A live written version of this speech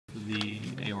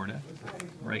aorta.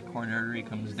 Right coronary artery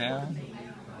comes down.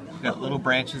 We've got little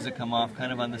branches that come off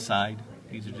kind of on the side.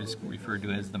 These are just referred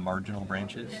to as the marginal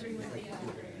branches.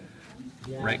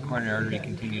 Right coronary artery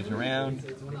continues around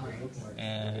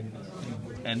and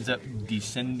ends up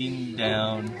descending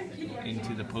down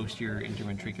into the posterior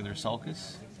interventricular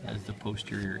sulcus as the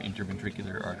posterior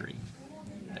interventricular artery.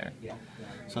 There.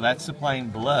 So that's supplying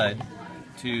blood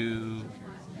to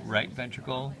right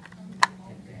ventricle,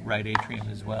 right atrium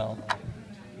as well,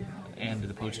 and to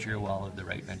the posterior wall of the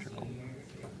right ventricle.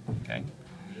 Okay.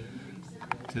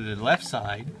 To the left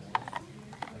side,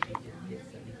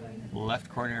 left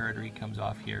coronary artery comes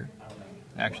off here.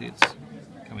 Actually, it's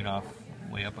coming off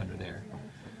way up under there.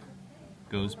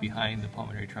 Goes behind the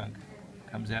pulmonary trunk,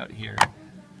 comes out here.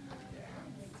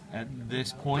 At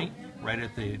this point, right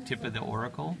at the tip of the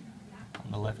auricle,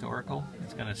 on the left auricle,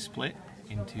 it's going to split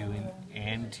into an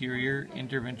anterior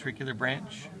interventricular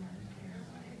branch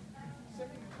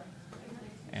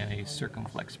and a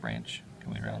circumflex branch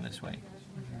coming around this way.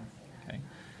 Okay,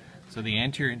 so the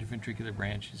anterior interventricular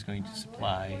branch is going to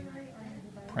supply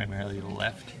primarily the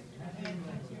left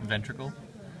ventricle.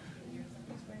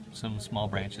 Some small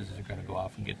branches are going to go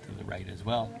off and get to the right as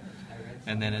well.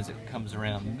 And then as it comes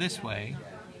around this way,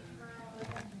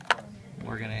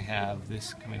 we're going to have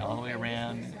this coming all the way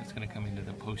around. It's going to come into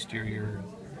the posterior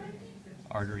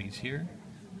arteries here.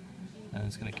 And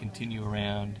it's going to continue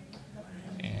around,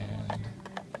 and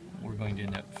we're going to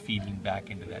end up feeding back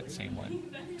into that same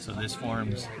one. So this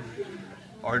forms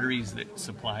arteries that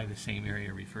supply the same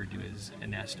area referred to as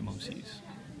anastamoses.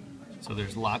 So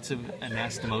there's lots of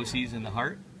anastamoses in the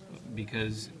heart,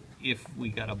 because if we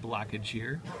got a blockage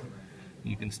here,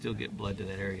 you can still get blood to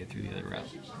that area through the other route.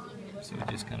 So it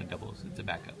just kind of doubles. It's a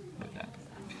backup with that.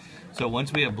 So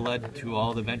once we have blood to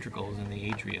all the ventricles and the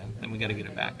atria, then we got to get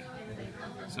it back.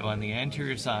 So on the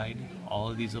anterior side, all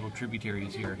of these little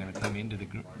tributaries here are going to come into the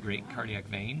great cardiac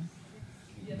vein.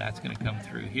 That's going to come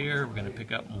through here. We're going to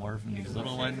pick up more from these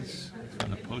little ones from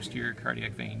the posterior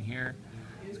cardiac vein here.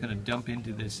 It's going to dump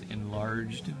into this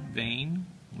enlarged vein,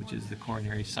 which is the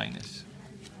coronary sinus.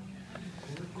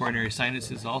 Coronary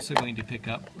sinus is also going to pick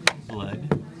up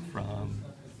blood from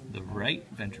the right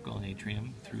ventricle and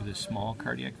atrium through the small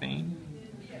cardiac vein,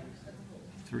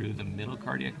 through the middle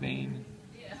cardiac vein,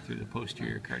 through the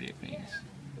posterior cardiac veins.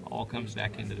 All comes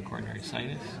back into the coronary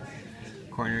sinus.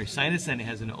 Coronary sinus then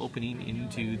has an opening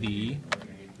into the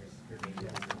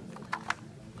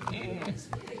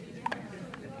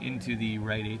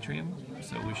right atrium.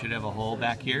 So we should have a hole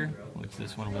back here, which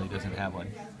this one really doesn't have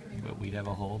one, but we'd have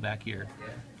a hole back here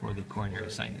for the coronary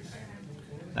sinus.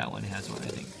 That one has one, I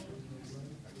think.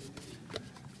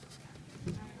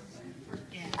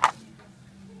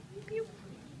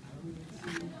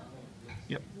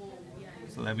 Yep.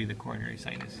 So that'd be the coronary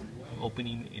sinus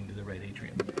opening into the right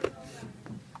atrium.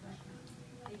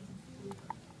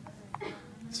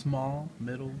 Small,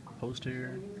 middle,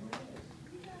 posterior.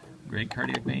 Great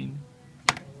cardiac vein,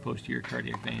 posterior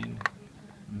cardiac vein,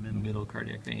 middle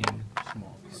cardiac vein,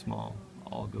 small,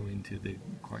 all go into the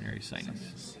coronary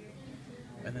sinus.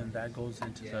 And then that goes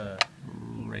into the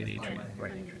right atrium.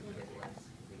 Right atrium.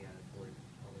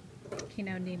 Okay,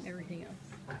 now name everything else.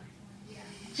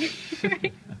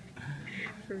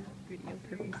 For video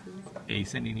purposes.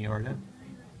 Ascending aorta,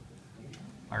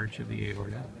 arch of the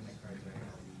aorta,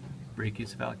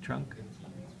 brachiocephalic trunk,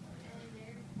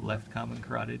 left common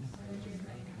carotid,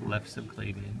 left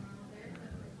subclavian,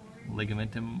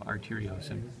 ligamentum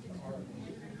arteriosum,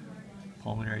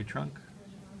 pulmonary trunk,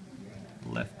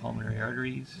 left pulmonary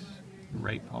arteries,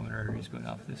 right pulmonary arteries going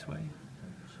off this way,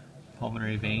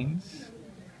 pulmonary veins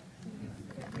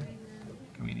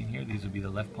coming in here. These would be the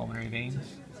left pulmonary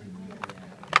veins,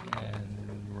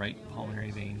 and right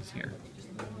pulmonary veins here.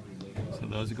 So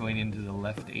those are going into the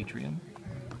left atrium,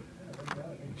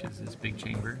 which is this big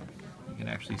chamber. You can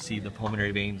actually see the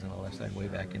pulmonary veins on the left side way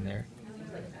back in there.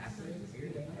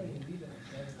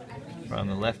 From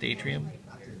the left atrium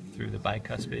through the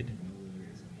bicuspid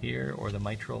here, or the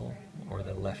mitral, or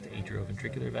the left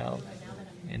atrioventricular valve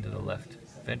into the left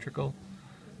ventricle,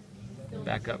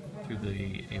 back up through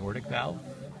the aortic valve,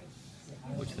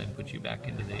 which then puts you back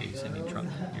into the ascending trunk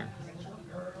here.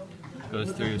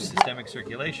 Goes through systemic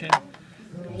circulation,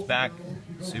 comes back,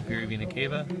 superior vena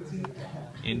cava,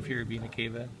 inferior vena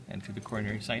cava, and through the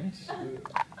coronary sinus.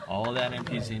 All of that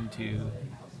empties into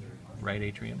right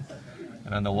atrium.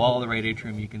 And on the wall of the right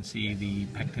atrium you can see the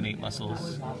pectinate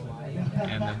muscles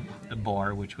and the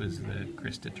bar, which was the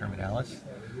Crista Terminalis.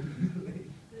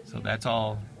 So that's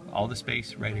all the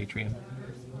space, right atrium.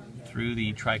 Through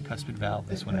the tricuspid valve,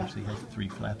 this one actually has 3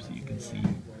 flaps that you can see.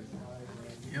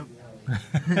 Yep.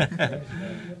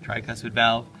 tricuspid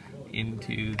valve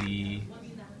into the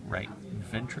right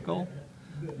ventricle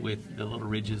with the little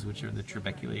ridges which are the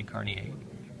trabeculae carneae.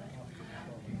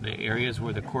 The areas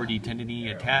where the chordae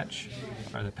tendineae attach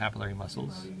are the papillary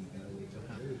muscles.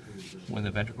 When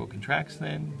the ventricle contracts,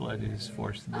 then blood is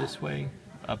forced this way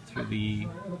up through the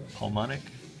pulmonic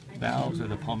valves or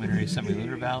the pulmonary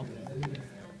semilunar valve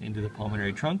into the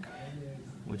pulmonary trunk,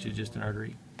 which is just an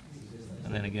artery,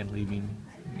 and then again leaving,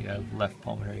 you have left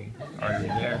pulmonary artery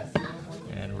there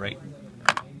and right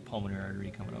pulmonary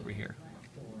artery coming over here.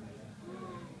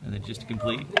 And then just to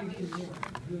complete,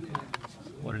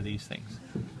 what are these things?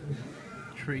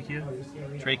 Trachea.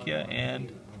 Trachea,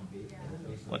 and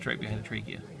what's right behind the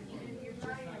trachea?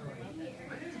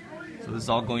 So this is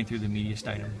all going through the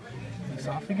mediastinum.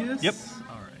 Esophagus? Yep.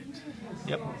 Alright.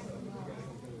 Yep.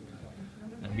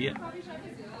 That'd be it.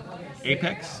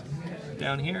 Apex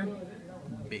down here.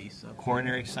 Base up.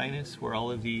 Coronary sinus, where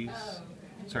all of these,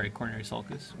 coronary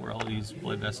sulcus, where all of these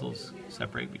blood vessels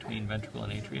separate between ventricle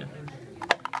and atria.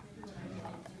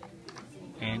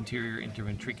 Anterior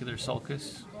interventricular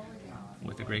sulcus,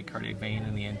 with the great cardiac vein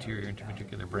and the anterior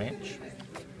interventricular branch.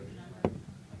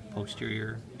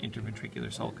 Posterior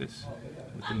interventricular sulcus,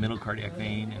 with the middle cardiac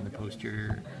vein and the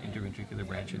posterior interventricular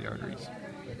branch of the arteries.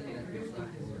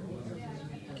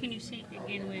 Can you say it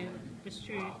again with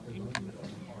posterior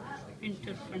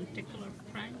interventricular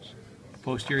branch?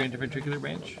 Posterior interventricular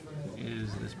branch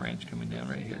is this branch coming down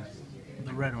right here.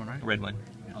 The red one, right? The red one.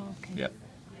 Oh, okay. Yep.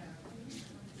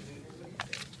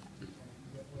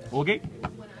 Okay.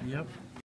 Yep.